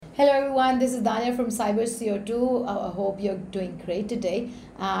Hello everyone, this is Dania from Cyber CO2. I hope you're doing great today.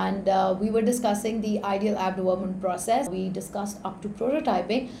 And we were discussing the ideal app development process. We discussed up to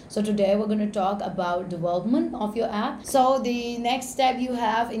prototyping. So today we're going to talk about development of your app. So the next step you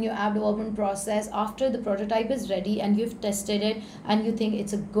have in your app development process, after the prototype is ready and you've tested it and you think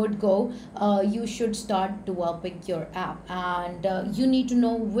it's a good go, you should start developing your app. And you need to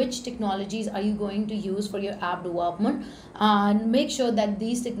know which technologies are you going to use for your app development, and make sure that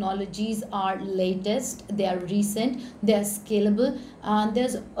these technologies are latest, they are recent, they are scalable, and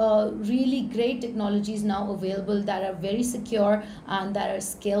there's really great technologies now available that are very secure and that are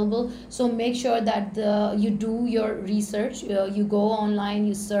scalable. So make sure that you do your research. You go online,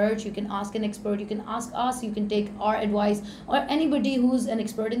 you search, you can ask an expert, you can ask us, you can take our advice, or anybody who's an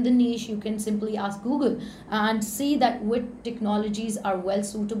expert in the niche. You can simply ask Google and see that which technologies are well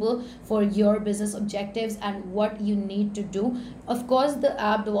suitable for your business objectives and what you need to do. Of course, the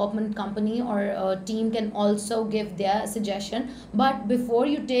app development company or team can also give their suggestion, but before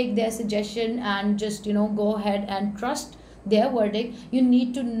you take their suggestion and just go ahead and trust their verdict, you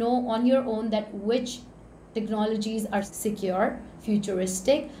need to know on your own that which technologies are secure,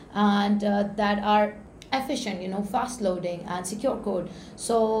 futuristic, and that are efficient, fast loading and secure code.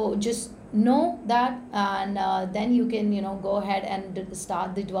 So just know that, and then you can go ahead and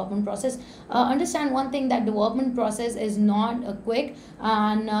start the development process. Understand one thing, that development process is not quick,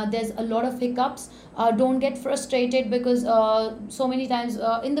 and there's a lot of hiccups. Don't get frustrated because so many times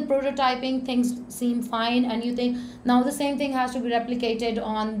in the prototyping things seem fine and you think now the same thing has to be replicated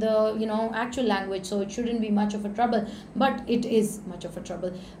on the actual language, so it shouldn't be much of a trouble, but it is much of a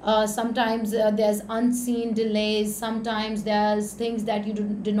trouble. Sometimes there's unseen delays, sometimes there's things that you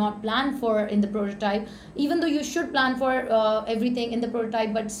did not plan for in the prototype, even though you should plan for everything in the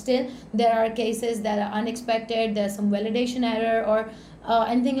prototype, but still there are cases that are unexpected. There's some validation error or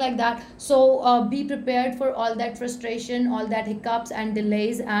anything like that. So be prepared for all that frustration, all that hiccups and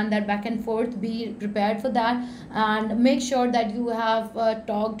delays and that back and forth. Be prepared for that, and make sure that you have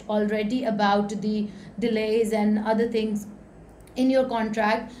talked already about the delays and other things in your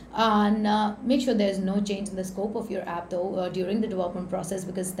contract, and make sure there's no change in the scope of your app though during the development process,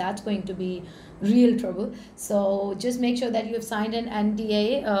 because that's going to be real trouble. So just make sure that you have signed an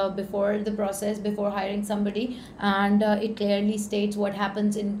NDA before the process, before hiring somebody, and it clearly states what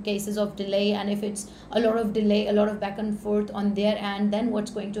happens in cases of delay, and if it's a lot of delay, a lot of back and forth on their end, then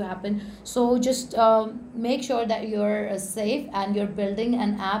what's going to happen. So just make sure that you're safe and you're building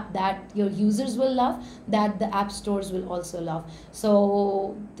an app that your users will love, that the app stores will also love.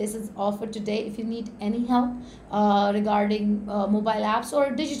 So this is all for today. If you need any help regarding mobile apps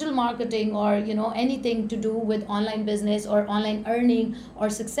or digital marketing, or anything to do with online business or online earning or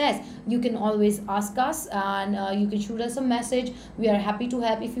success, you can always ask us, and you can shoot us a message. We are happy to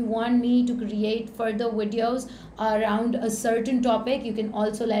help. If you want me to create further videos around a certain topic, you can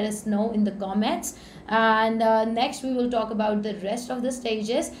also let us know in the comments, and next we will talk about the rest of the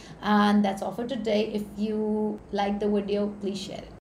stages. And that's all for today. If you like the video, please share it.